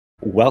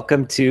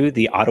Welcome to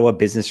the Ottawa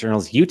Business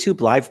Journal's YouTube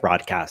live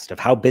broadcast of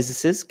how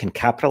businesses can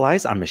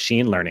capitalize on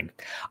machine learning.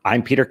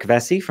 I'm Peter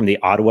Kavesi from the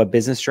Ottawa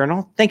Business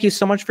Journal. Thank you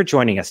so much for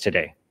joining us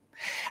today.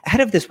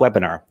 Ahead of this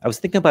webinar, I was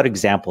thinking about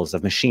examples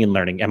of machine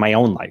learning in my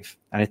own life.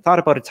 And I thought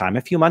about a time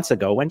a few months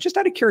ago when, just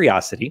out of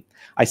curiosity,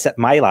 I set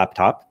my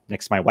laptop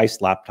next to my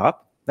wife's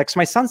laptop, next to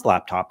my son's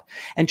laptop,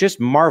 and just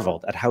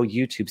marveled at how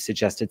YouTube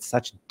suggested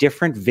such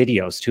different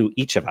videos to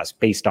each of us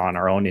based on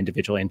our own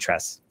individual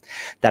interests.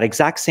 That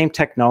exact same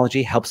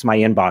technology helps my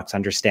inbox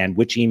understand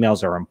which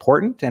emails are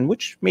important and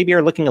which maybe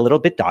are looking a little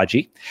bit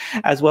dodgy,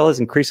 as well as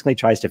increasingly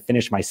tries to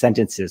finish my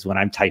sentences when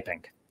I'm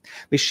typing.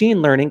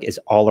 Machine learning is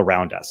all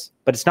around us,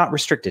 but it's not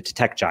restricted to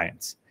tech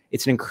giants.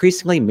 It's an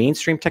increasingly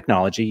mainstream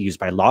technology used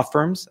by law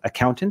firms,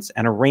 accountants,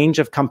 and a range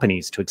of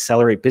companies to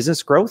accelerate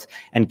business growth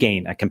and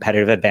gain a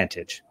competitive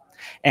advantage.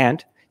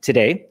 And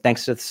today,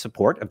 thanks to the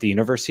support of the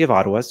University of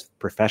Ottawa's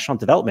Professional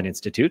Development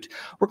Institute,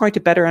 we're going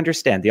to better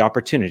understand the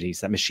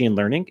opportunities that machine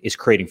learning is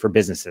creating for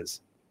businesses.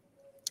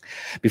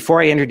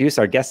 Before I introduce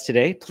our guest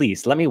today,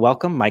 please let me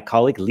welcome my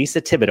colleague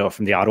Lisa Thibodeau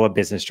from the Ottawa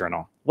Business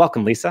Journal.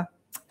 Welcome, Lisa.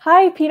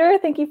 Hi, Peter.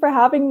 Thank you for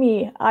having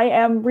me. I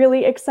am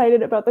really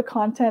excited about the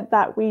content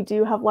that we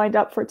do have lined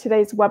up for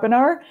today's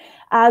webinar.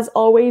 As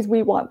always,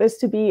 we want this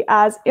to be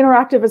as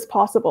interactive as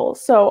possible.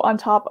 So on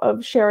top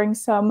of sharing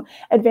some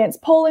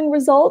advanced polling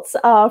results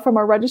from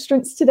our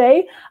registrants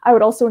today, I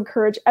would also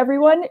encourage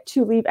everyone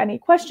to leave any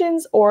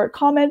questions or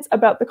comments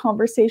about the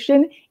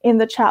conversation in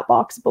the chat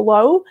box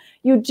below.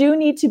 You do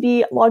need to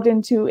be logged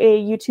into a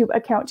YouTube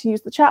account to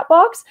use the chat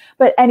box,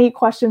 but any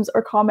questions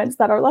or comments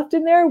that are left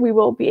in there, we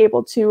will be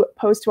able to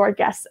post to our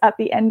guests at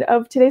the end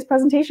of today's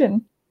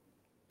presentation.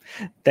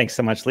 Thanks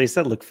so much,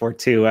 Lisa. Look forward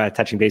to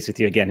touching base with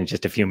you again in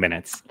just a few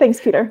minutes. Thanks,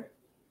 Peter.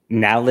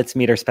 Now let's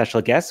meet our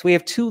special guests. We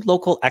have two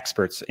local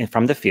experts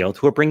from the field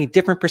who are bringing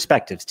different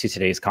perspectives to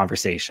today's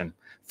conversation.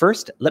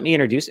 First, let me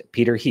introduce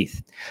Peter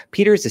Heath.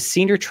 Peter is a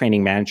senior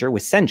training manager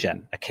with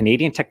CenGen, a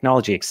Canadian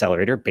technology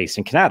accelerator based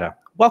in Canada.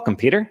 Welcome,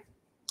 Peter.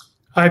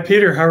 Hi,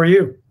 Peter. How are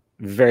you?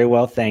 Very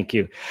well, thank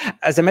you.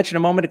 As I mentioned a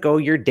moment ago,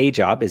 your day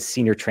job is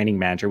senior training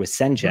manager with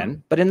CenGen,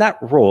 but in that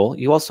role,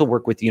 you also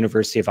work with the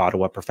University of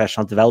Ottawa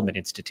Professional Development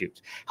Institute.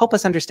 Help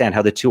us understand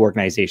how the two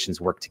organizations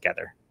work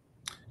together.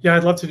 Yeah,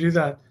 I'd love to do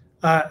that.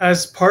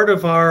 As part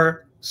of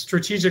our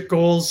strategic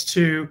goals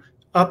to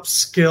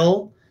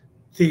upskill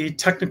the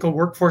technical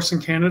workforce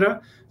in Canada,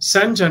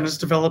 CenGen has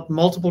developed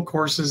multiple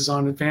courses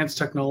on advanced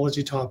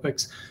technology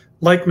topics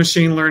like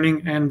machine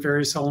learning and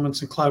various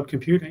elements in cloud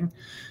computing.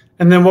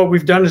 And then what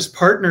we've done is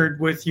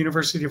partnered with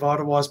University of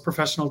Ottawa's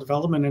Professional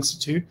Development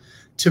Institute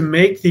to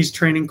make these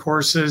training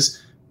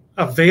courses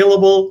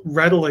available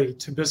readily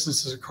to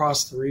businesses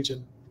across the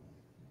region.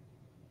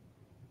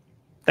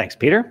 Thanks,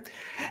 Peter.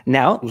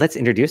 Now, let's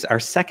introduce our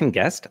second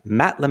guest.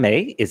 Matt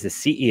Lemay is the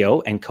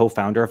CEO and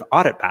co-founder of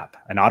AuditMap,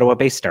 an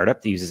Ottawa-based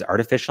startup that uses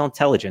artificial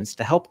intelligence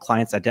to help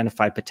clients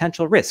identify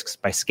potential risks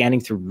by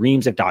scanning through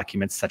reams of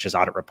documents such as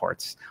audit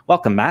reports.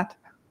 Welcome, Matt.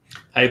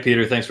 Hi,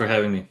 Peter. Thanks for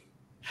having me.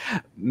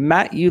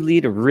 Matt, you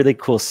lead a really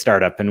cool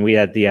startup, and we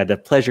had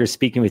the pleasure of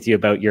speaking with you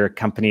about your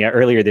company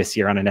earlier this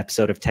year on an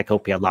episode of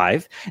Techopia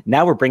Live.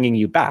 Now we're bringing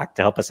you back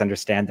to help us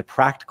understand the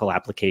practical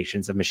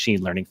applications of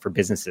machine learning for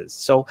businesses.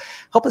 So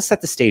help us set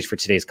the stage for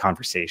today's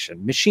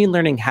conversation. Machine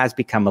learning has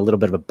become a little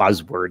bit of a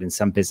buzzword in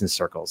some business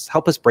circles.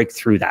 Help us break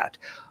through that.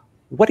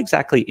 What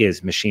exactly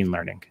is machine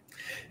learning?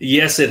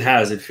 Yes, it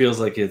has. It feels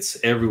like it's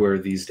everywhere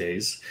these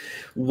days.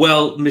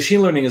 Well,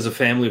 machine learning is a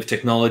family of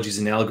technologies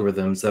and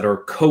algorithms that are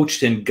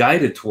coached and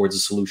guided towards a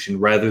solution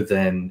rather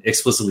than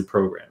explicitly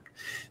programmed.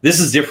 This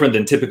is different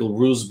than typical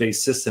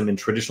rules-based system in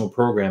traditional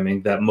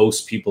programming that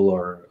most people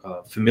are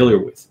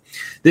familiar with.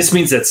 This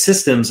means that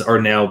systems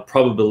are now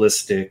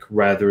probabilistic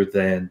rather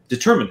than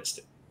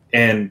deterministic.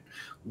 And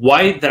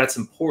why that's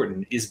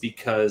important is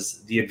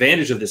because the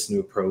advantage of this new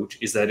approach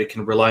is that it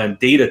can rely on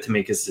data to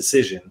make its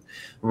decision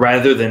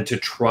rather than to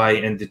try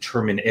and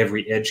determine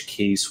every edge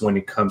case when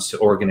it comes to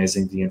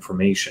organizing the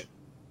information.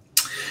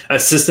 A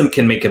system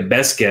can make a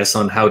best guess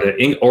on how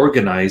to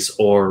organize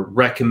or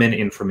recommend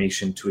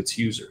information to its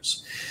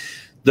users.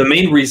 The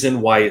main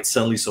reason why it's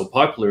suddenly so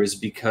popular is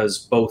because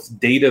both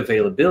data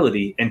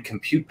availability and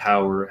compute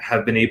power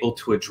have been able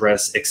to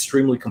address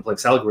extremely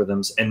complex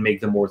algorithms and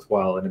make them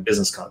worthwhile in a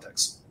business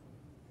context.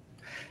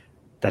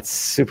 That's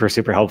super,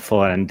 super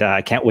helpful. And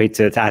I can't wait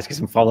to ask you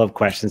some follow-up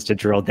questions to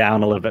drill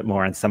down a little bit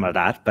more on some of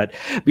that. But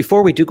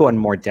before we do go in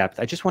more depth,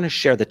 I just want to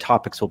share the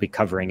topics we'll be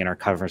covering in our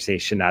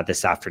conversation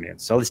this afternoon.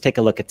 So let's take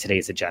a look at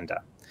today's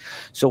agenda.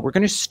 So we're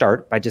going to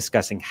start by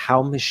discussing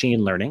how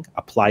machine learning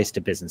applies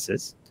to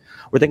businesses.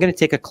 We're then going to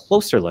take a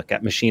closer look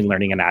at machine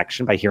learning in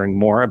action by hearing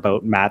more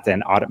about Matt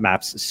and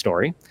AuditMap's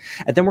story.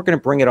 And then we're going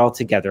to bring it all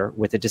together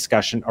with a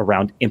discussion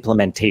around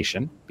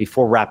implementation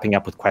before wrapping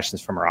up with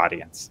questions from our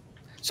audience.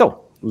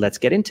 So let's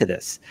get into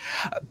this.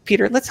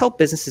 Peter, let's help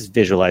businesses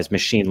visualize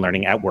machine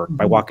learning at work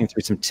by walking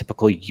through some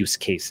typical use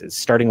cases,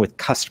 starting with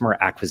customer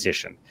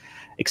acquisition.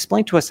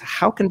 Explain to us,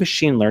 how can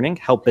machine learning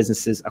help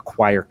businesses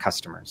acquire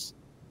customers?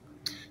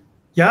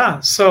 Yeah,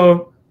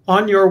 so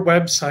on your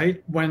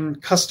website, when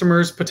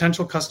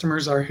potential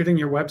customers are hitting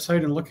your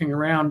website and looking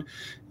around,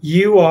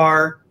 you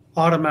are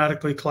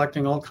automatically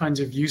collecting all kinds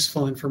of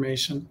useful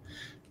information.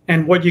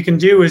 And what you can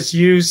do is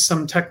use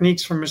some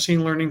techniques from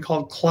machine learning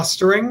called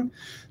clustering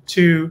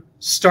to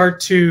start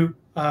to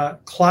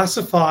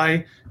classify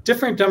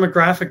different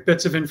demographic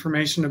bits of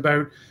information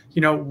about,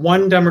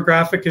 one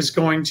demographic is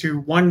going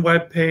to one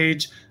web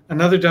page,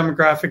 another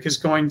demographic is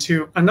going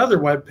to another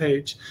web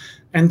page.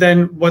 And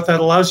then what that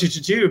allows you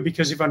to do,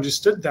 because you've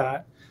understood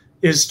that,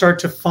 is start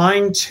to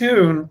fine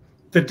tune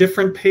the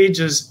different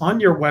pages on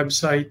your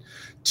website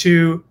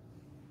to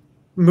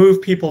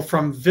move people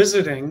from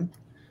visiting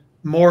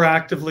more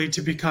actively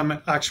to become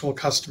actual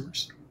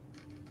customers.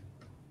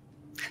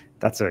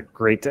 That's a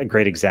great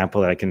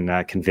example that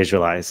I can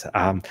visualize.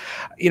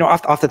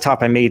 Off the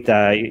top, I made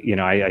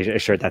I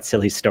shared that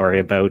silly story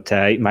about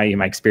my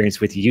experience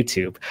with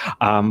YouTube.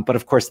 But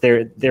of course,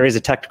 there is a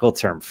technical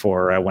term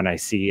for when I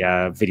see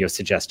videos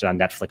suggested on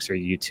Netflix or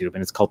YouTube,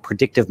 and it's called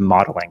predictive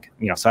modeling.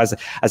 So as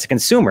a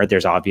consumer,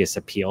 there's obvious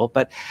appeal.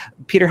 But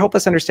Peter, help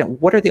us understand,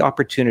 what are the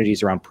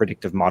opportunities around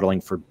predictive modeling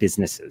for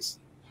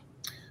businesses?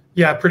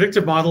 Yeah,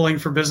 predictive modeling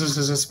for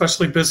businesses,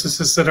 especially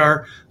businesses that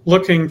are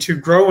looking to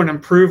grow and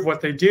improve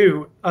what they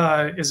do,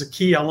 is a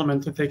key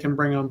element that they can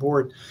bring on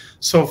board.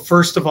 So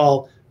first of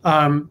all,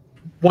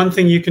 one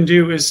thing you can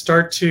do is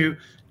start to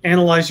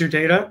analyze your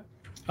data,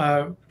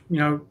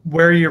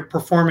 where you're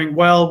performing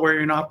well, where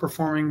you're not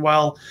performing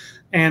well,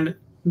 and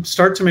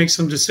start to make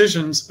some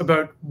decisions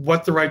about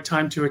what the right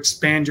time to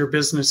expand your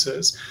business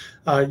is.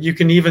 You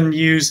can even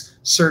use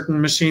certain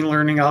machine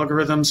learning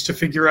algorithms to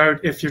figure out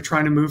if you're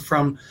trying to move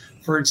from,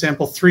 for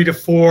example, 3 to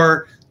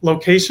 4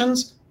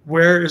 locations,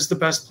 where is the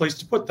best place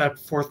to put that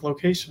 4th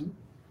location?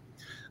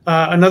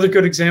 Another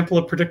good example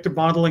of predictive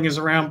modeling is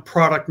around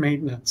product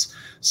maintenance.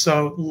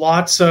 So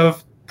lots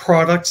of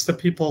products that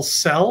people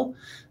sell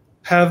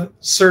have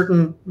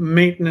certain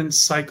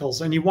maintenance cycles,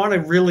 and you want to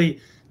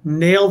really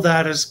nail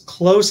that as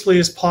closely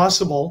as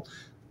possible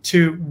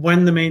to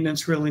when the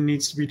maintenance really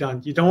needs to be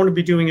done. You don't want to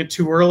be doing it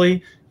too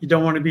early. You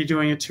don't want to be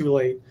doing it too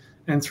late.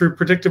 And through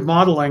predictive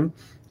modeling,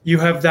 you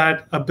have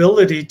that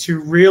ability to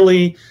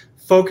really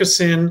focus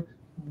in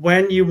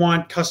when you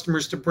want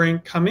customers to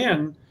come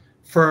in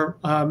for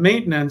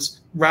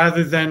maintenance,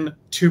 rather than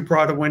too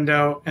broad a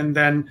window, and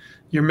then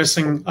you're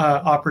missing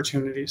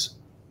opportunities.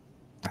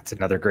 That's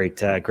another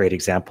great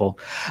example.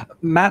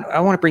 Matt, I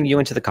want to bring you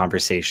into the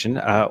conversation.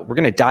 We're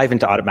going to dive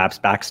into AutoMap's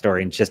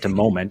backstory in just a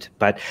moment,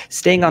 but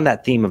staying on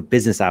that theme of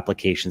business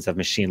applications of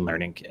machine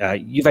learning,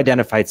 you've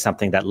identified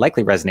something that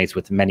likely resonates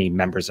with many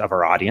members of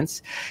our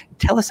audience.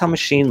 Tell us how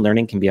machine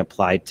learning can be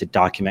applied to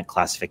document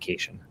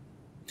classification.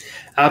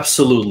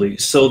 Absolutely.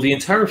 So the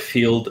entire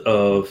field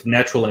of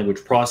natural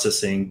language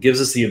processing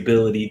gives us the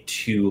ability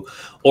to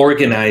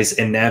organize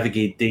and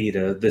navigate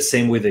data the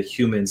same way that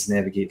humans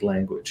navigate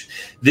language.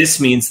 This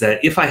means that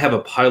if I have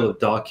a pile of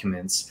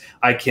documents,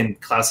 I can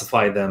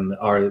classify them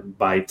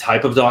by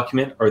type of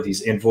document. Are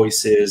these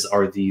invoices?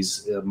 Are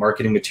these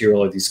marketing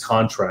material? Are these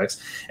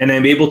contracts? And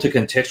I'm able to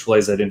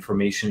contextualize that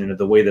information in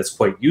a way that's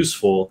quite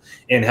useful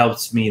and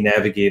helps me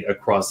navigate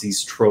across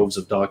these troves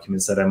of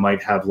documents that I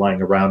might have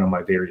lying around on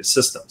my various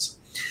systems.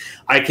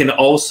 I can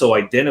also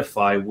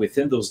identify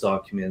within those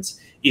documents,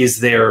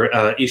 is there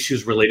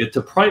issues related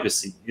to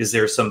privacy? Is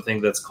there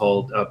something that's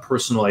called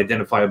personal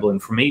identifiable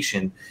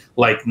information,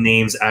 like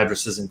names,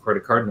 addresses, and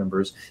credit card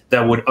numbers,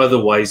 that would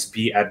otherwise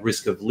be at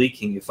risk of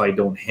leaking if I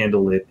don't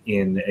handle it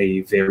in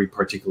a very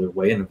particular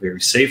way, in a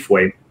very safe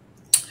way?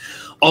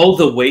 All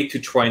the way to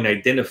try and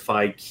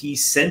identify key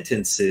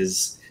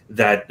sentences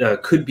that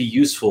could be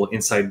useful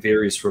inside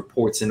various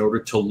reports in order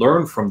to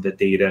learn from the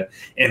data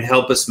and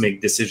help us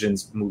make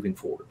decisions moving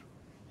forward.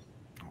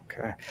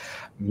 Okay.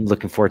 I'm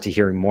looking forward to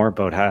hearing more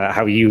about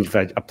how you've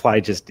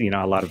applied just a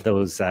lot of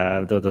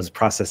those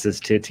processes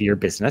to your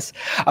business.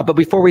 But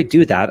before we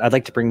do that, I'd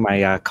like to bring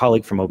my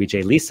colleague from OBJ,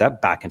 Lisa,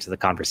 back into the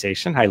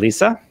conversation. Hi,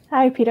 Lisa.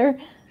 Hi, Peter.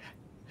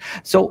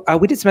 So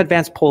we did some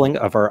advanced polling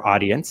of our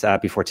audience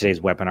before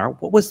today's webinar.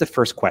 What was the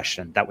first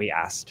question that we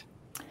asked?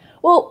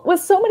 Well, with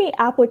so many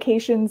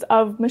applications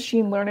of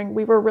machine learning,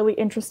 we were really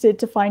interested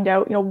to find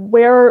out,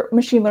 where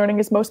machine learning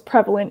is most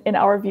prevalent in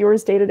our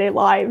viewers' day-to-day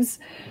lives.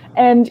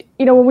 And,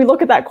 when we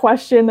look at that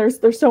question,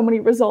 there's so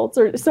many results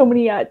or so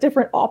many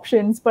different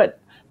options, but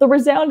the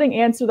resounding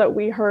answer that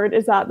we heard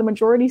is that the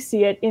majority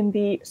see it in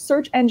the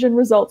search engine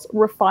results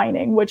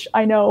refining, which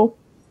I know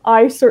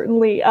I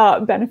certainly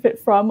benefit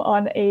from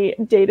on a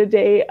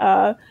day-to-day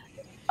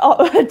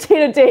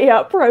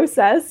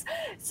process.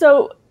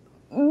 So,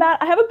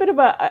 Matt, I have a bit of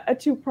a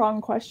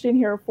two-pronged question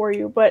here for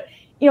you, but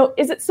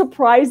is it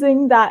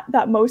surprising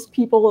that most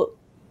people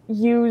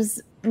use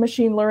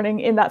machine learning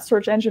in that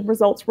search engine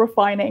results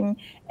refining?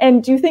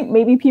 And do you think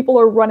maybe people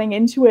are running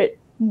into it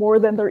more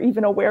than they're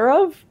even aware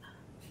of?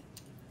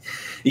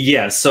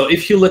 Yeah, so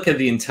if you look at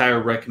the entire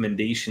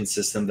recommendation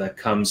system that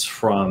comes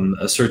from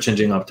a search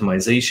engine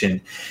optimization,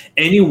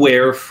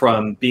 anywhere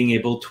from being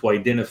able to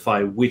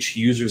identify which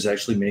user is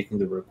actually making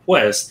the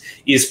request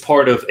is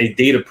part of a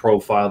data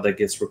profile that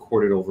gets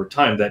recorded over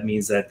time. That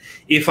means that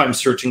if I'm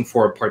searching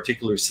for a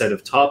particular set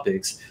of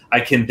topics,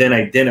 I can then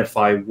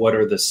identify what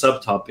are the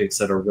subtopics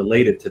that are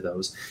related to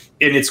those.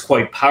 And it's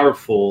quite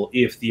powerful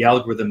if the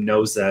algorithm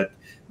knows that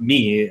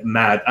me,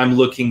 Matt, I'm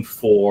looking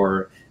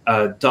for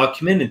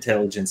document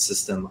intelligence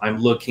system. I'm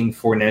looking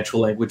for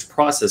natural language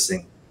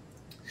processing.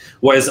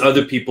 Whereas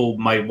other people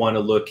might want to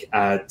look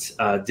at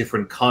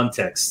different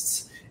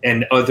contexts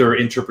and other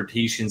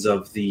interpretations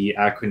of the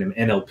acronym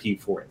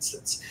NLP, for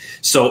instance.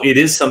 So it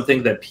is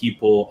something that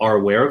people are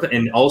aware of.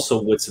 And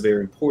also what's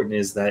very important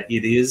is that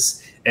it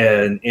is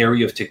an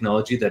area of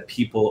technology that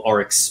people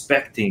are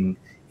expecting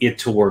it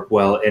to work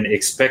well and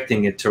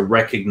expecting it to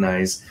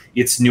recognize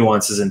its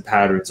nuances and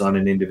patterns on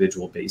an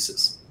individual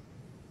basis.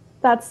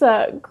 That's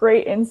a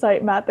great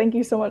insight, Matt. Thank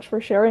you so much for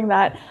sharing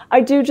that.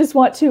 I do just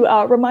want to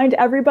remind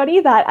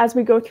everybody that as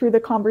we go through the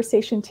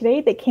conversation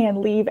today, they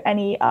can leave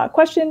any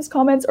questions,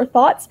 comments, or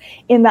thoughts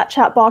in that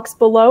chat box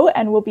below,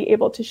 and we'll be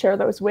able to share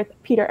those with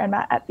Peter and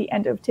Matt at the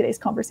end of today's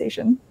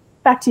conversation.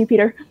 Back to you,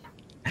 Peter.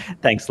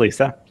 Thanks,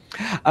 Lisa.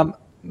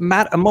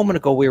 Matt, a moment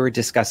ago, we were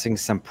discussing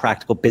some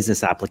practical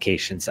business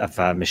applications of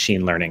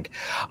machine learning.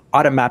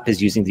 AuditMap is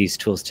using these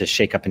tools to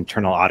shake up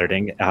internal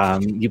auditing.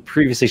 You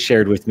previously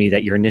shared with me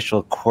that your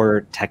initial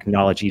core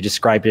technology, you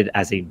described it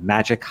as a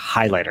magic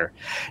highlighter.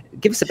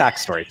 Give us a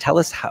backstory. Tell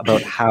us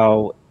about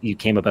how you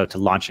came about to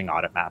launching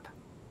AuditMap.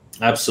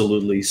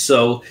 Absolutely.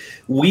 So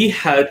we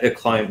had a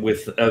client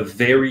with a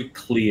very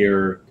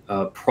clear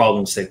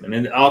problem statement,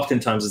 and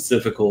oftentimes it's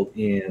difficult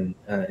in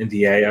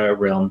the AI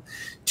realm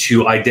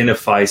to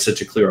identify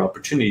such a clear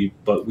opportunity.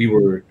 But we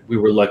were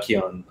lucky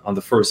on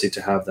the first day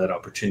to have that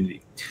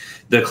opportunity.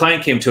 The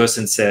client came to us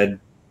and said,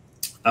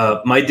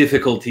 "My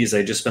difficulties.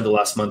 I just spent the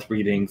last month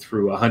reading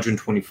through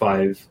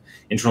 125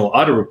 internal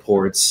audit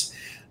reports.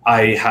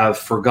 I have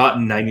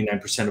forgotten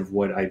 99% of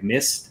what I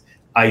missed.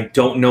 I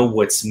don't know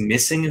what's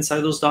missing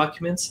inside those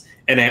documents,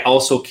 and I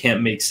also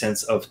can't make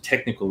sense of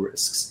technical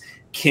risks.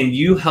 Can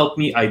you help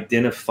me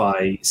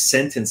identify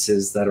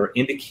sentences that are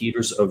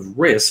indicators of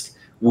risk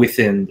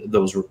within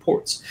those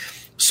reports?"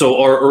 So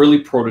our early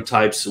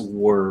prototypes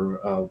were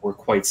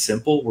quite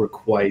simple, were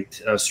quite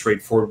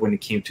straightforward when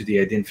it came to the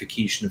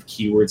identification of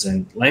keywords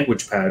and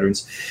language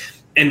patterns,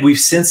 and we've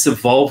since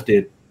evolved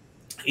it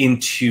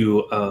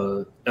into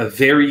a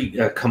very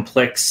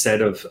complex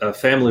set of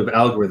family of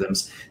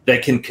algorithms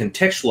that can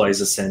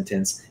contextualize a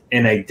sentence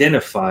and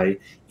identify,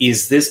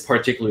 is this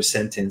particular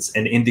sentence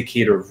an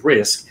indicator of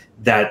risk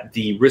that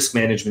the risk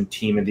management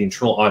team and the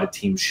internal audit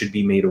team should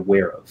be made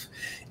aware of?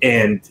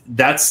 And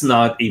that's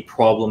not a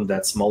problem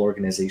that small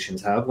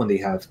organizations have when they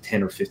have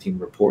 10 or 15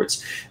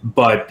 reports,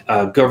 but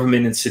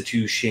government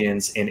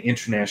institutions and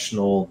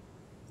international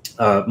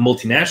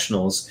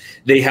multinationals,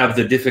 they have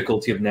the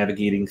difficulty of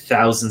navigating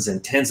thousands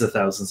and tens of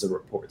thousands of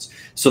reports.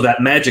 So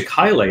that magic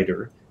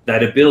highlighter,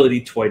 that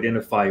ability to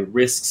identify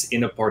risks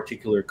in a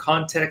particular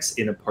context,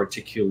 in a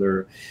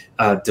particular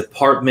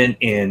department,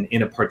 and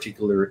in a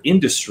particular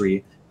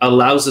industry,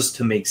 allows us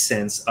to make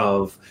sense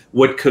of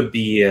what could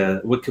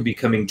be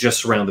coming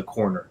just around the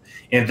corner,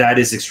 and that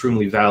is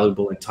extremely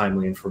valuable and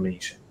timely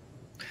information.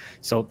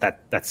 So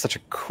that's such a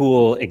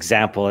cool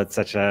example. It's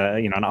such a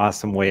an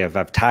awesome way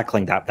of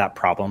tackling that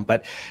problem.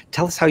 But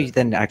tell us how you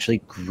then actually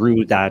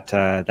grew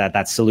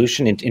that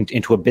solution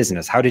into a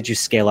business. How did you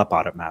scale up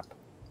AuditMap?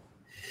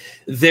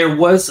 There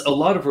was a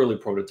lot of early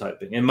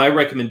prototyping, and my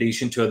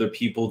recommendation to other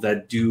people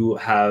that do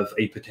have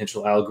a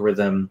potential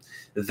algorithm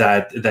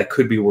that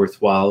could be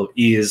worthwhile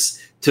is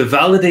to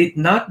validate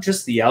not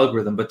just the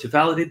algorithm, but to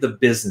validate the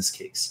business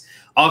case.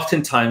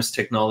 Oftentimes,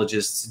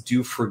 technologists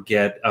do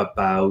forget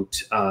about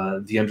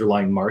the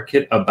underlying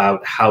market,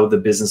 about how the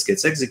business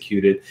gets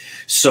executed.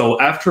 So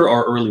after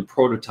our early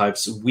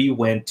prototypes, we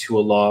went to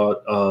a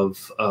lot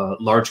of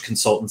large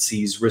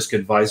consultancies, risk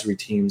advisory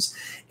teams,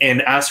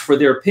 and asked for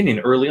their opinion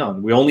early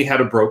on. We only had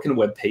a broken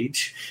web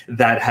page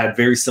that had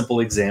very simple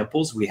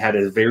examples. We had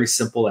a very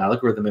simple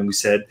algorithm, and we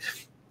said,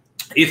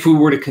 if we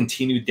were to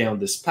continue down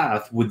this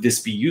path, would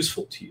this be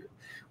useful to you?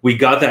 We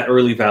got that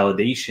early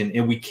validation,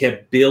 and we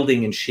kept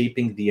building and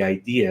shaping the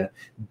idea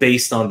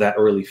based on that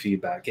early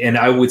feedback. And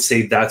I would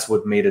say that's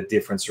what made a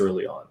difference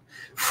early on.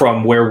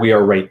 From where we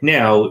are right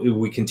now,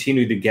 we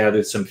continue to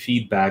gather some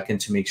feedback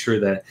and to make sure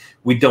that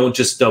we don't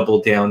just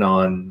double down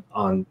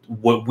on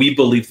what we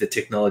believe the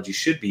technology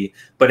should be,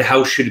 but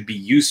how should it be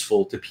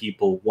useful to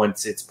people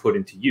once it's put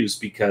into use,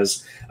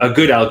 because a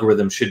good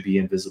algorithm should be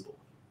invisible.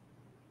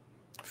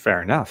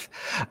 Fair enough.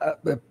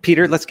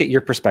 Peter, let's get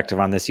your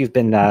perspective on this. You've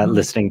been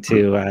listening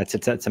to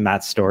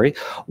Matt's story.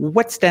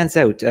 What stands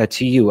out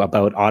to you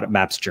about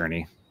AuditMap's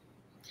journey?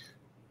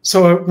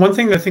 So one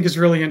thing that I think is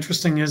really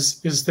interesting is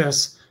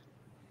this.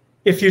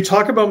 If you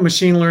talk about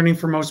machine learning,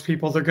 for most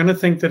people, they're going to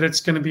think that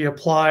it's going to be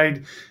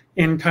applied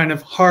in kind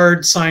of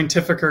hard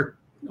scientific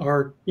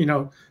or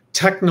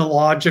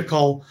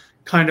technological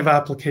kind of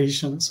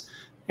applications.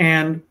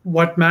 And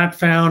what Matt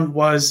found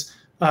was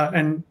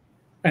an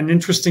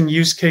interesting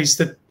use case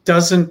that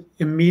doesn't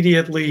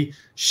immediately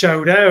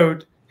shout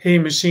out, hey,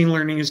 machine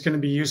learning is going to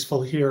be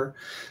useful here.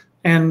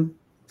 And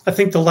I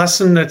think the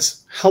lesson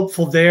that's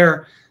helpful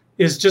there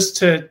is just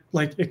to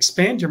like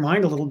expand your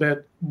mind a little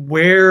bit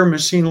where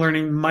machine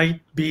learning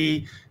might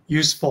be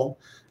useful.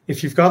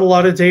 If you've got a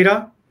lot of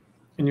data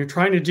and you're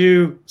trying to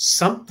do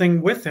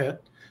something with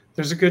it,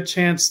 there's a good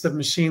chance that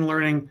machine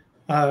learning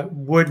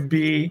would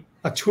be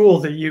a tool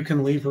that you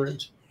can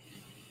leverage.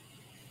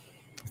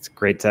 It's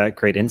great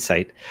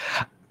insight.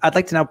 I'd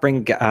like to now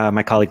bring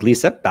my colleague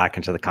Lisa back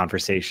into the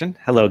conversation.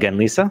 Hello again,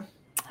 Lisa.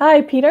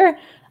 Hi, Peter.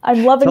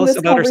 I'm loving this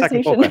Tell us about conversation. our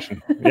second poll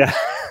question. Yeah.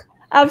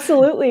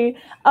 Absolutely.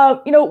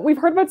 We've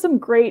heard about some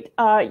great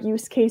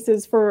use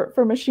cases for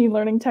machine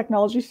learning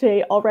technology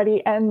today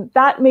already, and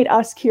that made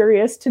us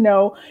curious to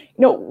know,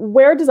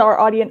 where does our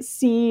audience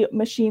see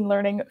machine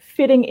learning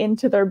fitting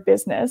into their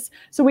business?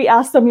 So we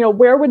asked them,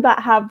 where would that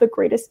have the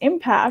greatest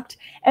impact?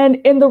 And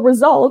in the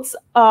results,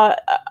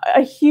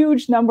 a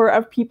huge number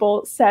of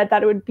people said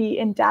that it would be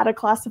in data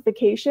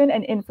classification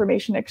and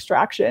information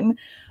extraction.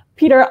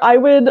 Peter, I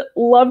would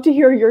love to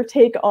hear your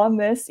take on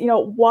this.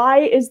 Why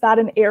is that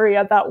an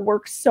area that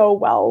works so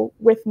well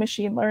with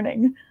machine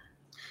learning?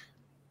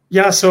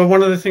 Yeah, so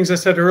one of the things I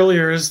said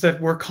earlier is that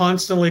we're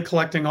constantly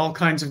collecting all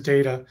kinds of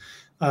data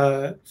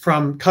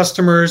from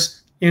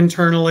customers,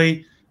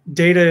 internally.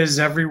 Data is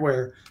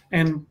everywhere.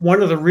 And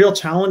one of the real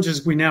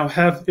challenges we now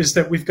have is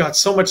that we've got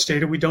so much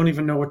data, we don't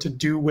even know what to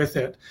do with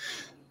it.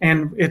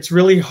 And it's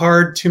really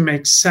hard to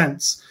make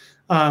sense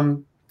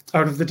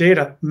out of the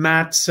data.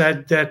 Matt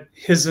said that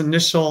his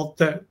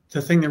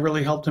the thing that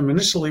really helped him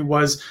initially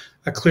was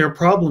a clear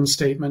problem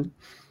statement.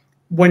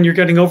 When you're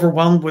getting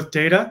overwhelmed with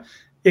data,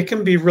 it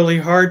can be really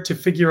hard to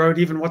figure out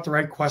even what the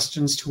right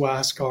questions to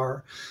ask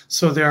are.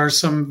 So there are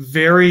some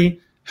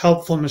very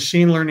helpful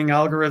machine learning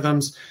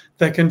algorithms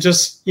that can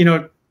just, in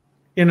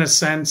a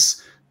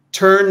sense,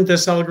 turn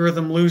this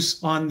algorithm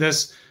loose on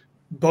this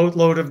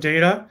boatload of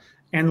data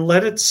and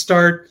let it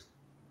start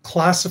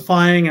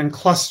classifying and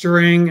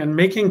clustering and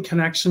making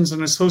connections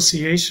and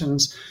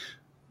associations.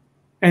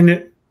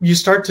 And you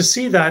start to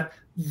see that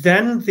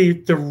then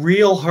the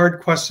real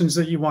hard questions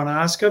that you want to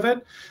ask of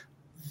it,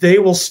 they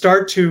will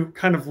start to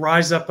kind of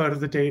rise up out of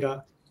the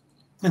data.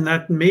 And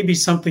that may be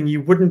something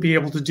you wouldn't be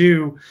able to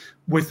do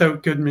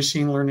without good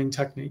machine learning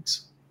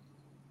techniques.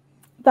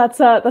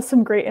 That's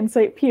some great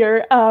insight,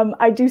 Peter.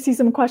 I do see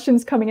some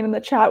questions coming in the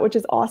chat, which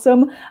is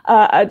awesome.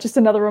 Just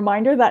another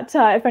reminder that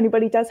if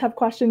anybody does have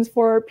questions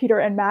for Peter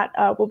and Matt,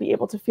 we'll be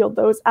able to field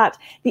those at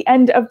the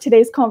end of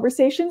today's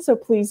conversation. So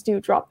please do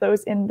drop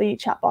those in the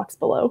chat box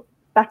below.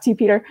 Back to you,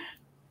 Peter.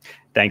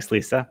 Thanks,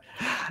 Lisa.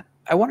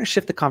 I want to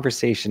shift the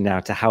conversation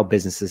now to how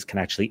businesses can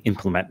actually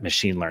implement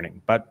machine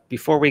learning. But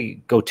before we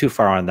go too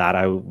far on that,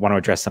 I want to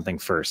address something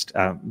first.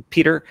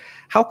 Peter,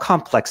 how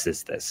complex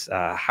is this?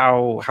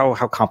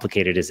 How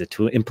complicated is it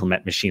to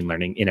implement machine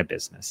learning in a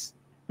business?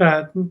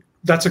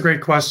 That's a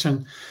great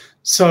question.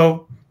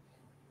 So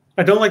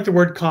I don't like the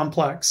word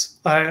complex.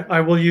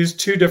 I will use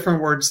two different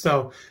words,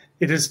 though.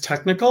 It is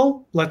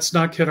technical. Let's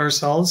not kid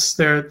ourselves.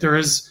 There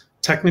is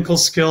technical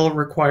skill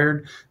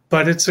required,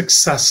 but it's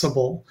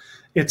accessible.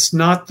 It's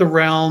not the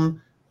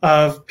realm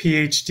of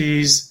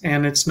PhDs,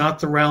 and it's not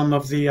the realm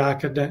of the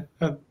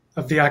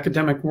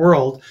academic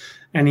world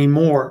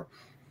anymore.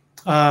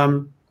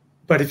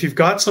 But if you've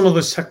got some of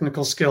those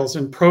technical skills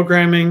in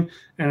programming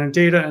and in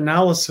data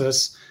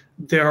analysis,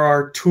 there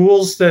are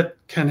tools that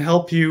can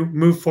help you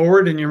move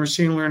forward in your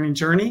machine learning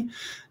journey.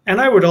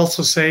 And I would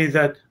also say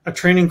that a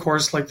training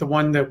course like the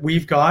one that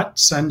we've got,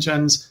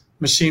 SenGen's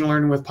Machine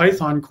Learning with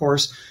Python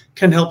course,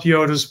 can help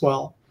you out as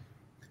well.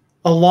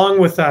 Along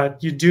with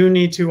that, you do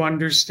need to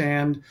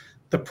understand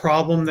the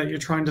problem that you're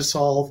trying to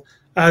solve,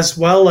 as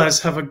well as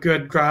have a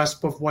good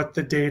grasp of what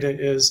the data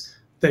is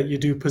that you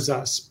do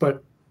possess.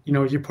 But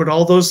you put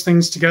all those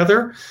things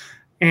together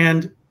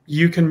and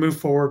you can move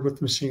forward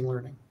with machine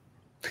learning.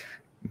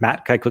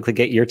 Matt, can I quickly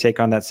get your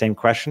take on that same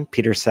question?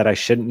 Peter said I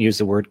shouldn't use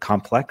the word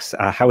complex.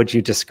 How would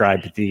you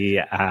describe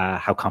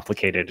how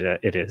complicated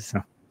it is?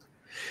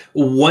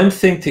 One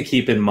thing to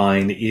keep in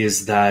mind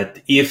is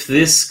that if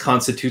this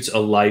constitutes a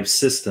live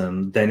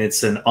system, then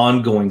it's an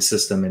ongoing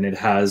system and it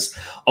has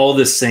all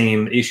the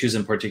same issues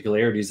and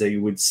particularities that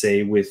you would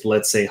say with,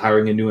 let's say,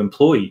 hiring a new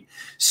employee.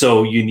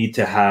 So you need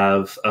to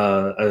have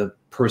a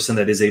person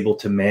that is able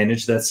to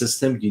manage that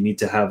system. You need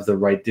to have the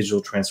right digital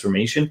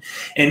transformation,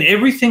 and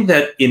everything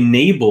that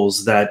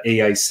enables that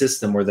AI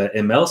system or that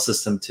ML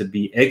system to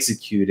be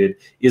executed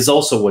is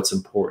also what's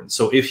important.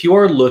 So if you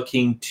are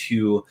looking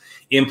to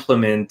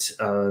implement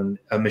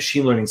a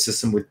machine learning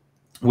system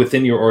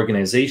within your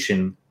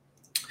organization,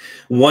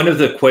 one of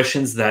the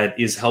questions that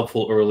is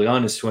helpful early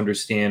on is to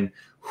understand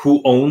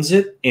who owns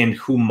it and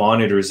who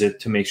monitors it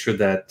to make sure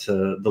that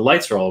the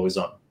lights are always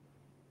on.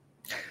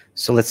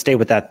 So let's stay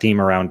with that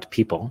theme around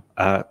people.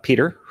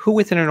 Peter, who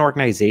within an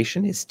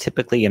organization is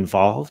typically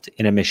involved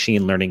in a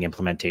machine learning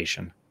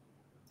implementation?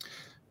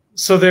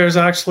 So there's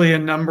actually a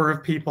number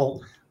of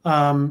people.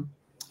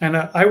 And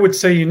I would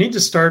say you need to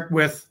start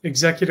with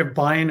executive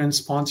buy-in and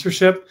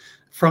sponsorship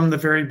from the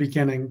very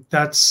beginning.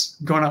 That's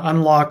going to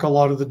unlock a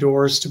lot of the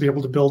doors to be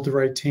able to build the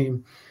right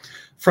team.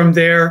 From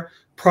there,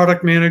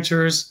 product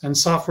managers and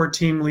software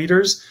team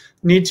leaders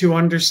need to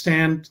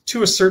understand,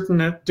 to a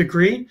certain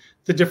degree,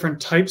 the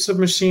different types of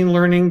machine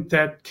learning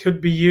that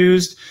could be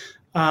used,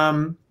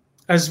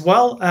 as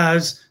well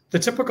as the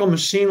typical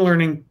machine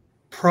learning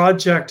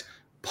project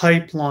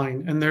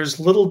pipeline. And there's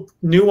little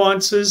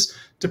nuances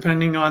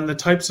depending on the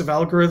types of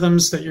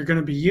algorithms that you're going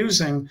to be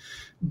using,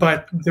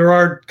 but there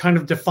are kind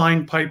of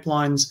defined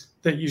pipelines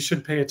that you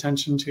should pay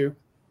attention to.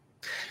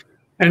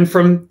 And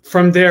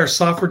from there,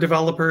 software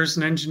developers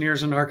and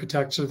engineers and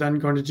architects are then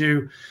going to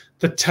do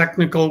the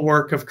technical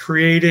work of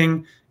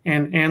creating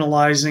and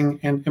analyzing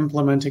and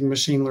implementing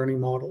machine learning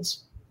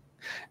models.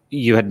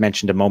 You had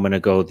mentioned a moment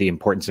ago the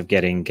importance of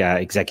getting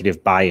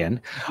executive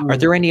buy-in. Are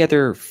there any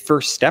other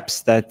first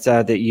steps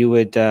that you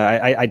would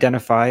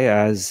identify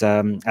as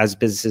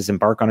businesses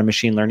embark on a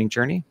machine learning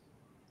journey?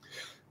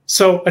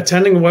 So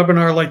attending a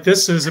webinar like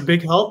this is a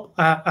big help,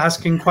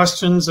 asking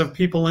questions of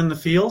people in the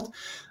field.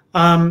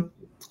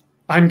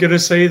 I'm going to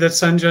say that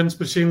SenGen's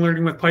Machine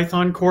Learning with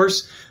Python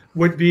course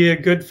would be a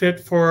good fit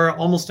for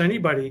almost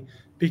anybody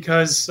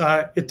because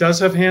it does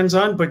have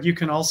hands-on, but you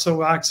can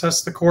also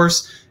access the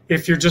course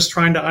if you're just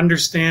trying to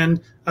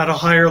understand at a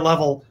higher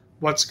level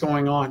what's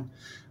going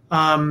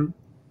on.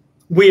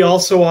 We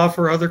also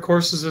offer other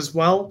courses as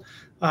well,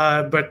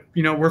 but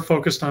we're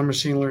focused on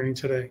machine learning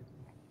today.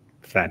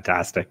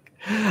 Fantastic.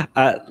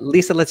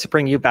 Lisa, let's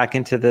bring you back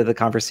into the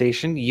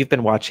conversation. You've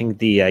been watching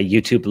the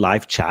YouTube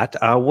live chat.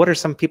 What are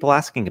some people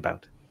asking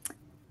about?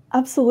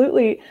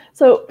 Absolutely.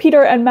 So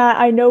Peter and Matt,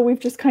 I know we've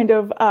just kind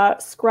of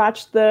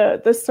scratched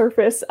the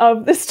surface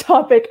of this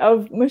topic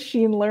of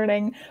machine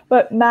learning,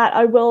 but Matt,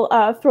 I will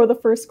throw the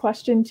first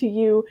question to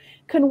you.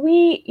 Can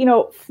we,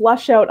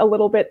 flesh out a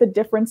little bit the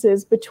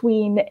differences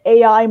between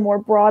AI more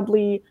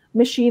broadly,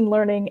 machine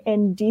learning,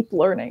 and deep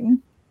learning?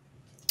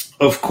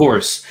 Of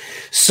course.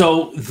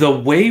 So the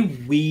way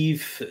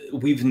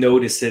we've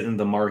noticed it in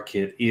the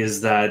market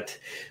is that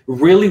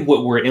really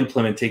what we're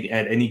implementing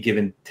at any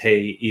given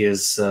day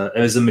is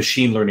a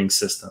machine learning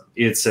system.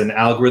 It's an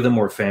algorithm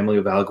or family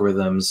of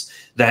algorithms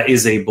that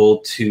is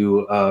able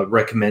to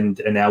recommend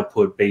an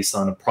output based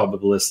on a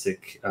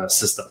probabilistic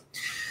system.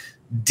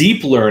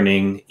 Deep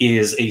learning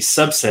is a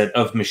subset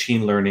of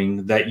machine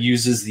learning that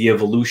uses the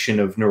evolution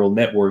of neural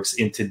networks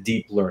into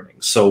deep learning.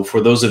 So for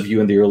those of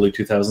you in the early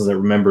 2000s that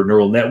remember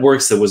neural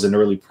networks, there was an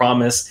early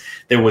promise.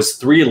 There was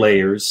 3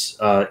 layers,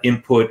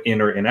 input,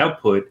 inner, and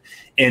output.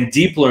 And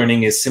deep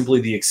learning is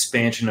simply the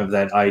expansion of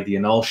that idea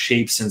in all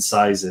shapes and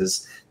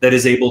sizes that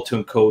is able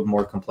to encode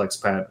more complex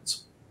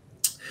patterns.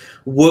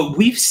 What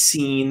we've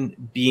seen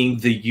being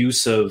the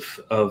use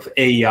of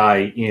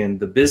AI in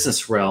the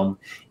business realm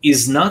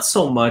is not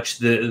so much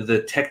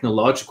the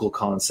technological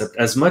concept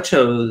as much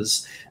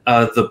as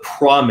the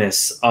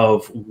promise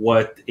of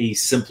what a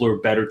simpler,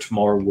 better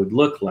tomorrow would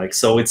look like.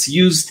 So it's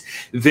used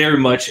very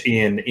much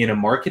in a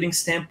marketing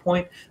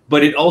standpoint,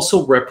 but it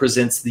also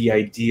represents the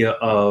idea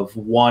of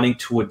wanting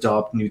to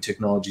adopt new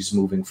technologies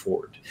moving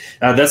forward.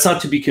 That's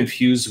not to be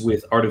confused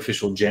with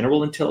artificial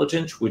general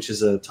intelligence, which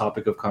is a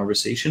topic of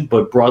conversation,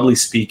 but broadly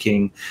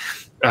speaking,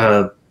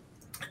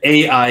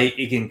 AI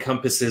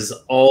encompasses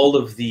all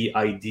of the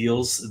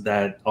ideals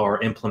that are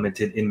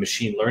implemented in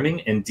machine learning,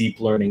 and deep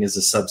learning is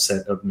a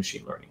subset of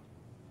machine learning.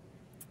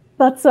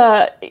 That's,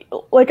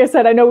 like I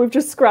said, I know we've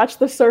just scratched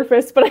the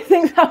surface, but I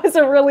think that was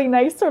a really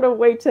nice sort of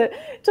way to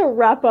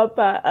wrap up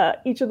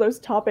each of those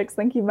topics.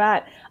 Thank you,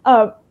 Matt.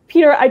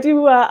 Peter,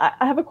 I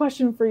have a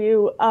question for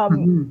you.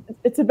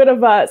 It's a bit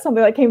of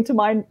something that came to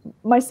mind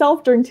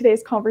myself during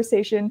today's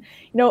conversation.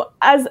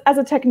 As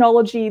a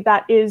technology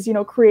that is,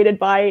 created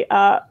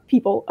by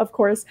people, of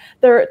course,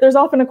 there's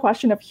often a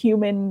question of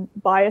human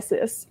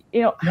biases.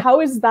 How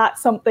is that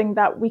something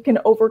that we can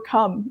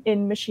overcome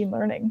in machine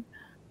learning?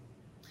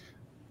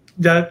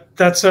 That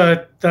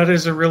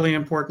is a really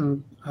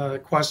important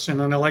question,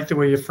 and I like the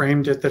way you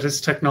framed it. That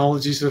it's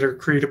technologies that are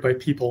created by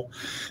people.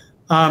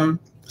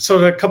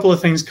 So a couple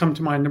of things come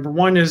to mind. Number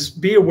one is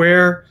be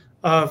aware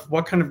of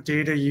what kind of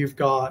data you've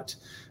got.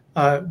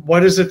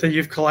 What is it that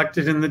you've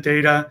collected in the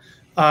data?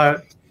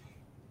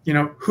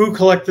 Who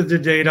collected the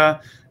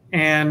data,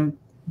 and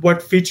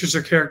what features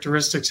or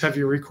characteristics have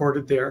you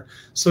recorded there?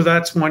 So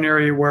that's one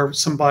area where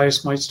some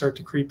bias might start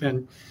to creep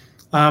in.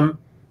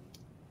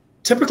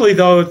 Typically,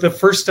 though, the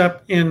first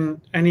step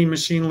in any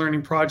machine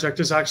learning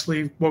project is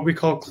actually what we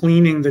call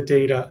cleaning the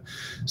data.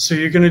 So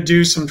you're going to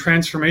do some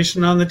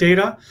transformation on the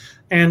data,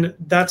 and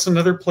that's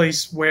another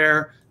place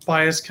where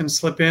bias can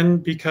slip in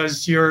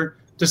because you're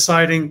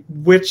deciding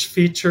which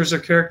features or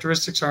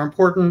characteristics are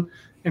important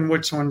and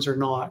which ones are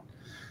not.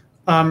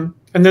 And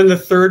then the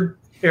third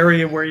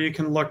area where you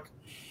can look,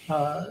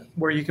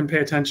 where you can pay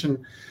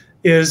attention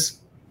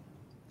is,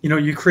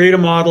 you create a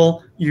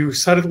model, you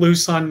set it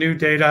loose on new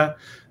data.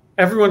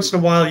 Every once in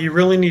a while, you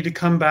really need to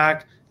come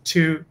back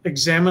to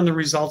examine the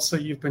results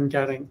that you've been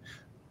getting.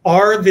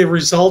 Are the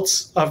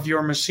results of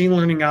your machine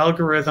learning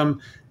algorithm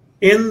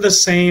in the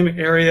same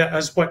area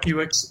as what you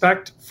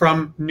expect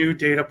from new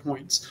data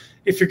points.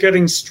 If you're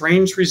getting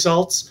strange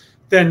results,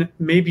 then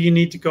maybe you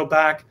need to go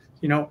back,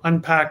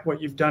 unpack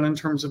what you've done in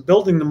terms of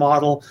building the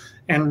model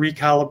and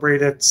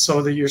recalibrate it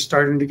so that you're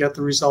starting to get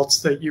the results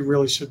that you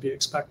really should be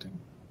expecting.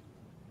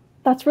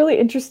 That's really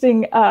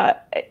interesting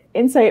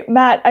insight.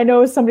 Matt, I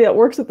know as somebody that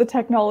works with the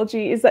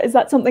technology, is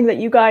that something that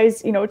you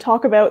guys,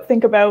 talk about,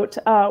 think about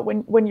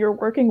when you're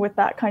working with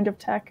that kind of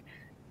tech?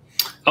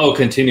 Oh,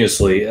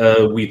 continuously.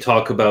 We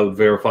talk about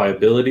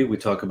verifiability, we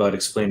talk about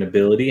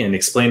explainability, and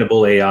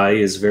explainable AI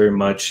is very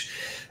much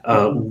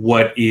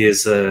what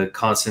is a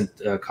constant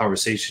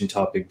conversation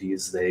topic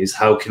these days.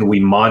 How can we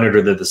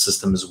monitor that the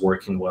system is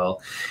working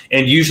well?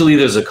 And usually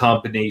there's a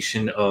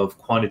combination of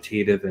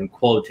quantitative and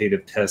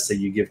qualitative tests that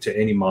you give to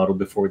any model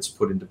before it's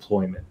put in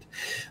deployment.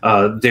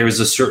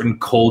 There's a certain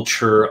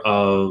culture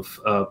of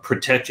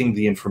protecting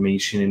the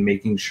information and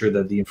making sure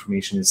that the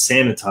information is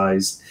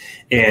sanitized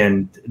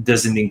and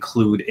doesn't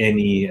include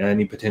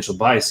any potential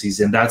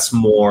biases. And that's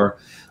more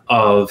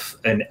of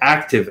an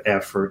active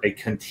effort, a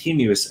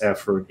continuous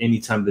effort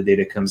anytime the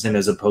data comes in,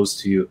 as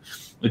opposed to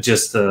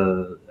just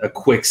a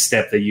quick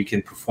step that you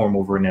can perform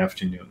over an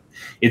afternoon.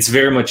 It's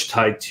very much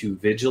tied to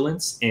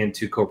vigilance and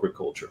to corporate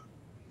culture.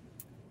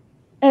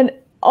 And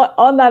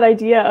on that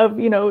idea of,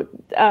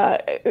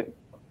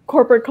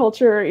 corporate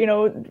culture,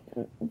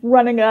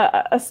 running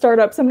a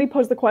startup, somebody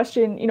posed the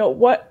question,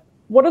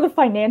 what are the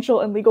financial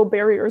and legal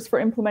barriers for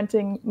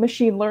implementing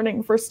machine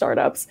learning for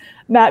startups?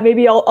 Matt,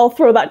 maybe I'll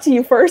throw that to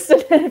you first,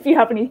 and then if you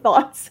have any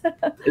thoughts.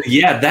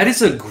 Yeah, that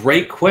is a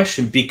great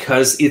question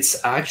because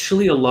it's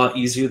actually a lot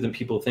easier than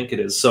people think it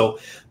is. So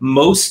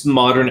most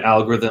modern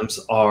algorithms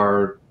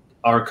are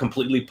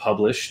completely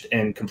published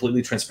and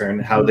completely transparent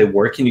in how they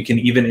work, and you can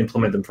even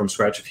implement them from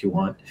scratch if you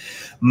want.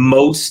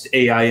 Most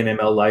AI and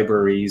ML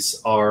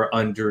libraries are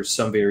under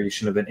some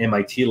variation of an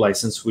MIT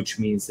license, which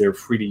means they're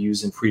free to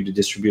use and free to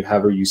distribute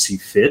however you see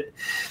fit.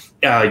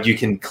 You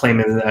can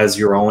claim it as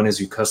your own as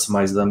you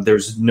customize them.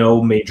 There's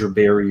no major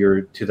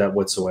barrier to that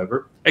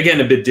whatsoever. Again,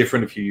 a bit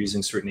different if you're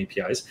using certain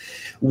APIs.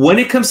 When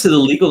it comes to the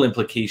legal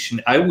implication,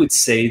 I would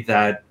say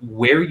that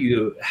where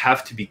you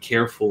have to be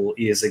careful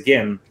is,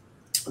 again,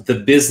 the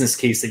business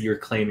case that you're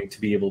claiming to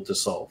be able to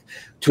solve.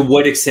 To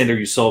what extent are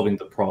you solving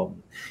the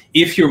problem?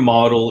 If your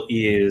model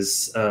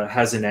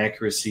has an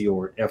accuracy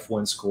or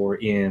F1 score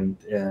in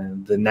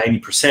the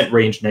 90%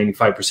 range,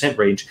 95%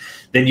 range,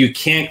 then you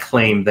can't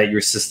claim that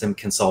your system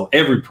can solve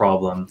every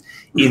problem.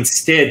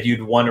 Instead,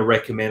 you'd want to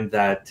recommend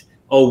that,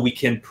 we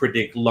can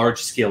predict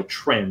large-scale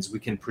trends. We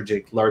can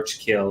predict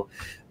large-scale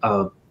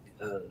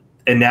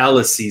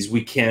analyses.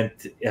 We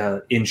can't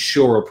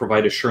ensure or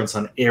provide assurance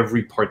on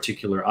every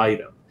particular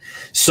item.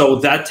 So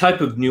that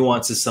type of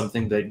nuance is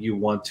something that you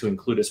want to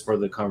include as part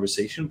of the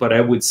conversation. But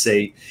I would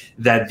say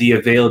that the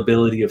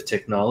availability of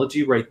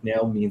technology right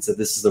now means that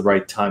this is the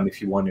right time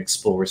if you want to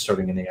explore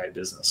starting an AI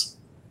business.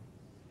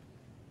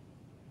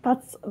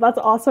 That's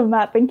awesome,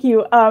 Matt. Thank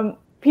you.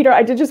 Peter,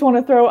 I did just want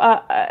to throw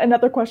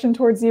another question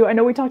towards you. I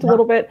know we talked a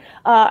little bit,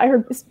 I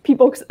heard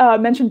people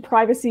mention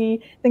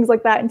privacy, things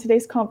like that in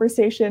today's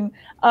conversation.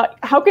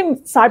 How can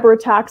cyber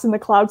attacks in the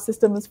cloud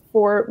systems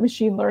for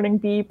machine learning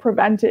be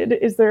prevented?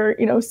 Is there,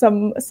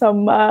 some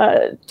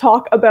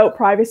talk about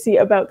privacy,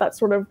 about that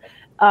sort of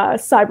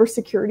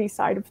cybersecurity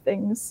side of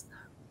things?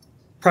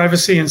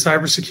 Privacy and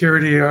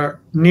cybersecurity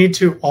need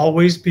to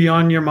always be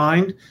on your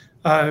mind,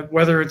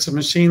 whether it's a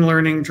machine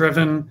learning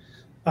driven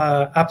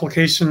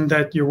application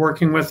that you're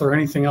working with or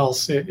anything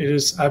else. It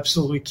is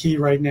absolutely key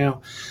right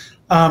now.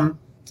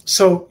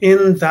 So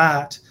in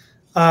that,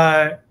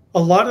 a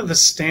lot of the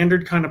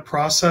standard kind of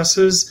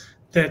processes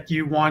that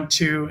you want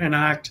to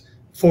enact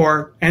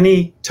for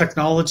any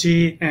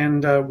technology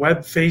and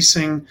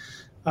web-facing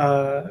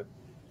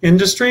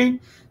industry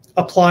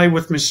apply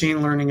with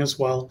machine learning as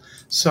well.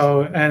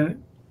 So,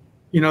 and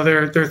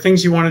there are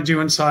things you want to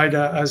do inside,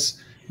 as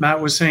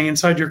Matt was saying,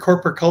 inside your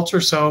corporate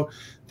culture, so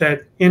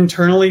that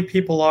internally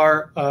people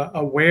are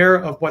aware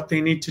of what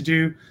they need to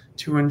do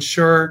to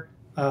ensure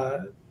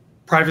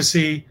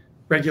privacy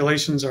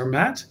regulations are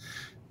met.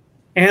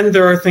 And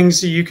there are things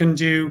that you can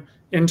do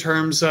in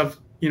terms of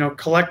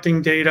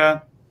collecting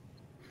data.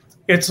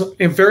 It's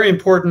very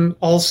important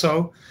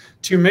also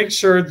to make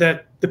sure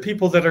that the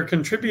people that are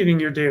contributing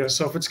your data,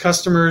 so if it's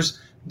customers'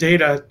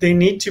 data, they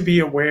need to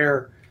be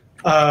aware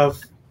of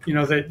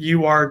that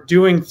you are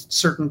doing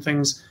certain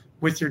things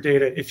with your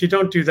data. If you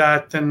don't do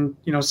that, then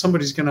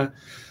somebody's going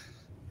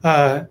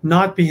to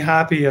not be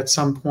happy at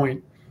some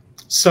point.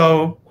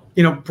 So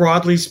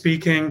broadly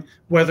speaking,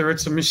 whether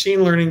it's a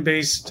machine learning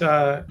based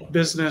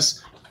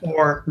business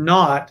or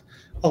not,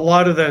 a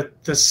lot of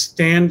the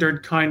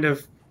standard kind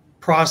of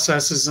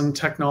processes and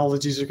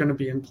technologies are going to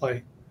be in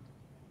play.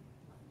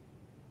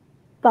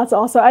 That's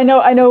awesome. I know.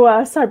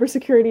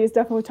 Cybersecurity is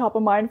definitely top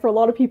of mind for a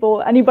lot of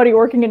people. Anybody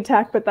working in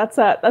tech, but that's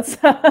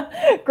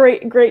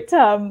great.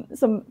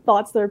 Some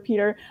thoughts there,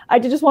 Peter. I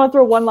did just want to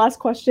throw one last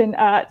question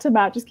to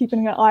Matt, just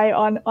keeping an eye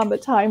on the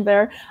time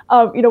there.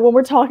 When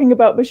we're talking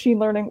about machine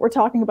learning, we're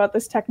talking about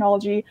this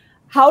technology.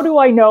 How do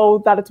I know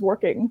that it's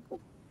working?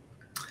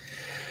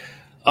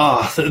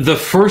 The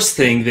first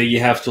thing that you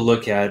have to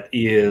look at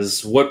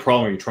is what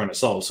problem are you trying to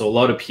solve. So a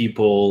lot of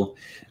people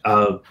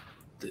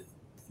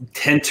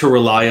tend to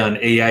rely on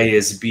AI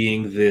as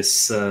being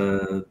this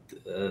auto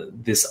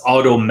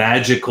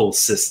magical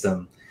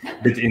system,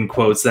 in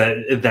quotes,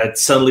 that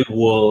suddenly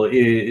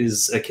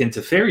is akin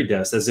to fairy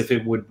dust, as if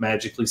it would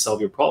magically solve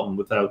your problem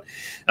without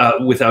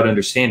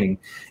understanding.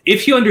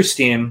 If you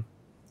understand,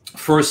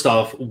 first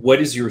off, what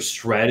is your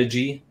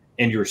strategy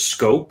and your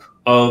scope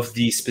of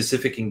the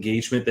specific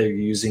engagement that you're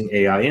using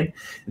AI in,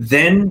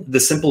 then the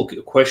simple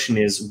question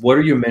is, what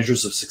are your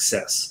measures of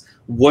success?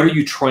 What are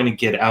you trying to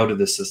get out of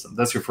the system?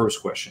 That's your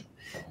first question.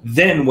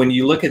 Then when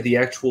you look at the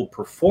actual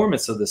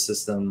performance of the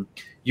system,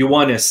 you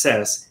want to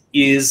assess,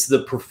 is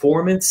the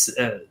performance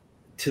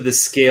to the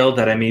scale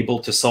that I'm able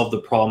to solve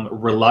the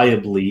problem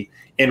reliably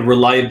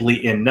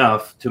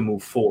enough to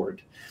move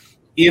forward?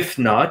 If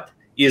not,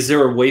 is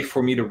there a way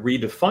for me to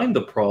redefine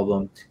the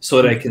problem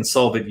so that I can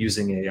solve it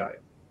using AI?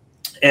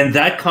 And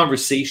that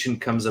conversation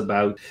comes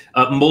about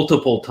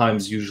multiple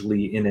times,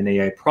 usually in an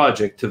AI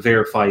project, to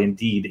verify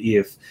indeed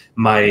if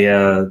my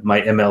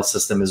ML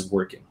system is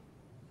working.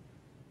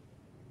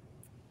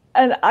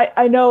 And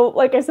I know,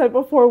 like I said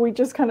before, we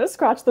just kind of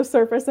scratched the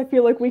surface. I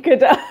feel like we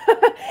could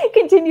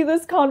continue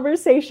this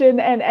conversation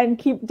and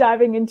keep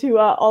diving into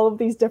all of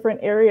these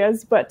different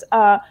areas. But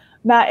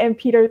Matt and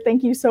Peter,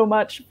 thank you so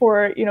much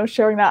for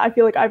sharing that. I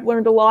feel like I've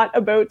learned a lot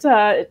about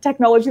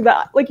technology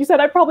that, like you said,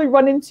 I probably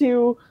run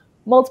into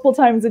multiple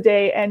times a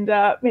day, and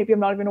maybe I'm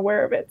not even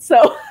aware of it.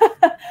 So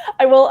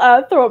I will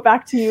throw it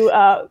back to you,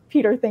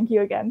 Peter. Thank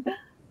you again.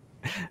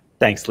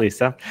 Thanks,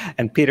 Lisa.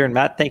 And Peter and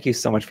Matt, thank you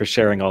so much for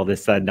sharing all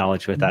this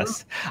knowledge with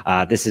us.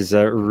 This is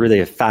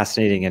really a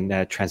fascinating and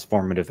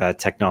transformative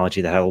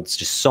technology that holds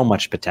just so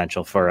much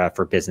potential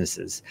for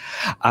businesses.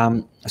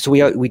 So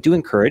we do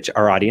encourage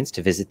our audience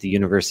to visit the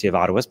University of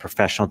Ottawa's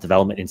Professional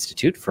Development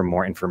Institute for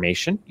more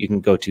information. You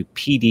can go to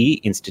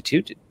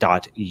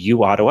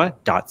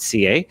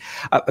pdinstitute.uottawa.ca.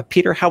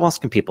 Peter, how else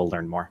can people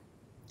learn more?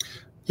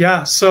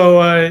 Yeah,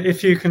 so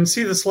if you can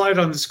see the slide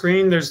on the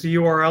screen, there's the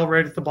URL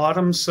right at the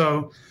bottom.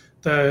 So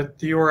the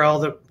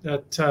URL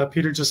that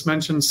Peter just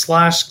mentioned,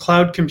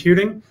 /cloud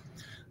computing,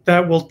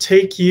 that will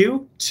take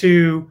you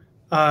to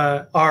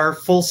our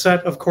full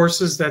set of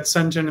courses that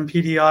SenGen and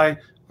PDI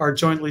are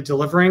jointly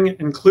delivering,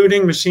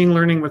 including machine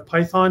learning with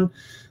Python,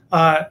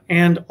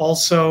 and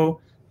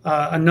also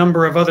a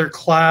number of other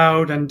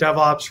cloud and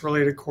DevOps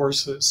related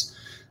courses.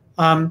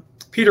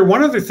 Peter,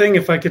 one other thing,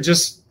 if I could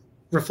just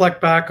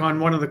reflect back on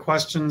one of the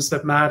questions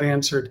that Matt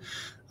answered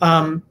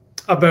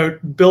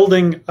about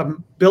building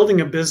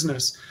a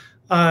business.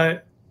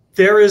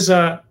 There is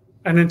an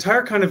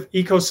entire kind of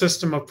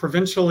ecosystem of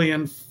provincially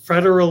and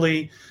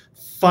federally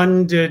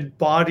funded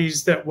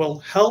bodies that will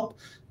help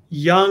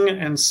young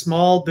and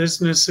small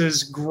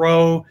businesses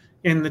grow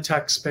in the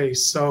tech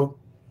space. So,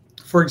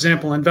 for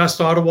example, Invest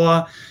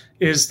Ottawa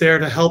is there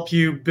to help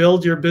you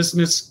build your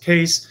business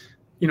case,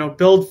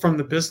 build from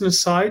the business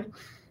side.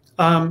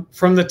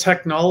 From the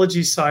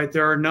technology side,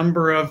 there are a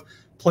number of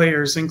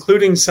players,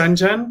 including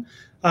SenGen,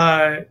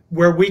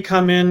 where we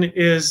come in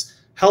is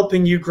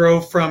helping you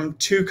grow from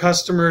 2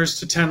 customers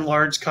to 10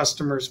 large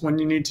customers when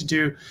you need to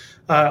do,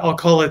 I'll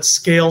call it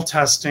scale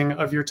testing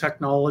of your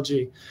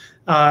technology.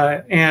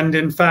 And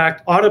in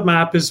fact,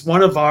 AutoMap is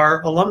one of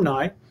our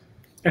alumni.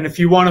 And if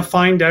you want to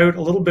find out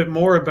a little bit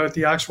more about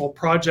the actual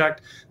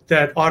project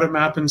that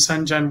AutoMap and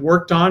SenGen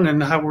worked on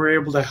and how we're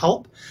able to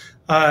help,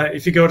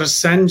 if you go to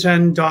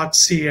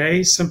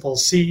sengen.ca, simple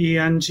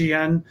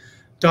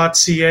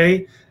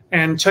CENGN.ca,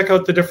 and check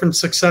out the different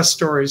success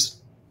stories.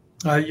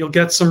 You'll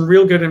get some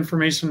real good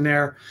information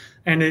there,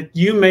 and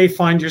you may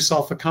find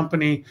yourself a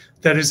company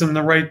that is in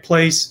the right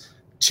place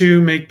to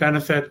make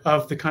benefit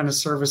of the kind of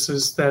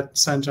services that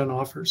SenGen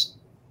offers.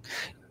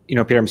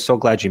 Peter, I'm so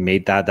glad you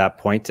made that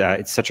point.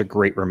 It's such a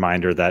great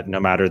reminder that no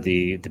matter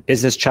the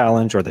business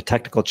challenge or the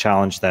technical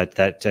challenge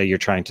that you're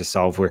trying to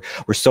solve, we're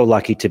so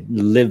lucky to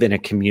live in a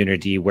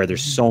community where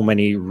there's so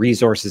many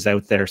resources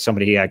out there, so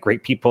many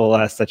great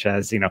people such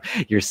as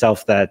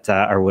yourself that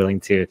are willing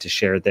to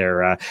share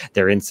their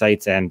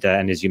insights and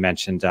as you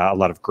mentioned, a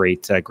lot of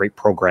great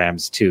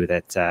programs too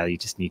that you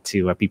just need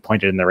to be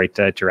pointed in the right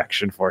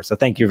direction for. So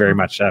thank you very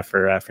much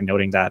for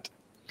noting that.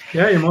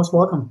 Yeah, you're most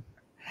welcome.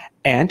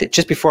 And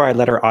just before I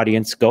let our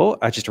audience go,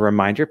 just a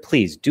reminder,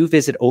 please do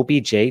visit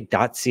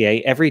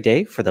obj.ca every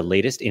day for the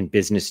latest in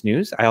business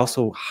news. I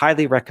also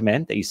highly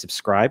recommend that you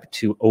subscribe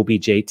to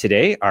OBJ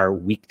Today, our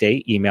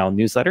weekday email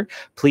newsletter.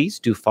 Please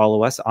do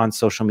follow us on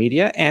social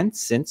media. And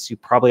since you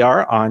probably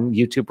are on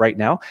YouTube right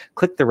now,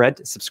 click the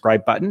red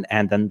subscribe button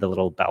and then the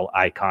little bell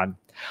icon.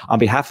 On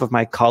behalf of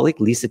my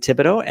colleague, Lisa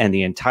Thibodeau, and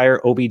the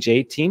entire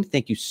OBJ team,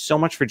 thank you so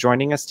much for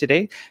joining us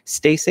today.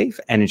 Stay safe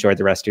and enjoy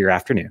the rest of your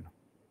afternoon.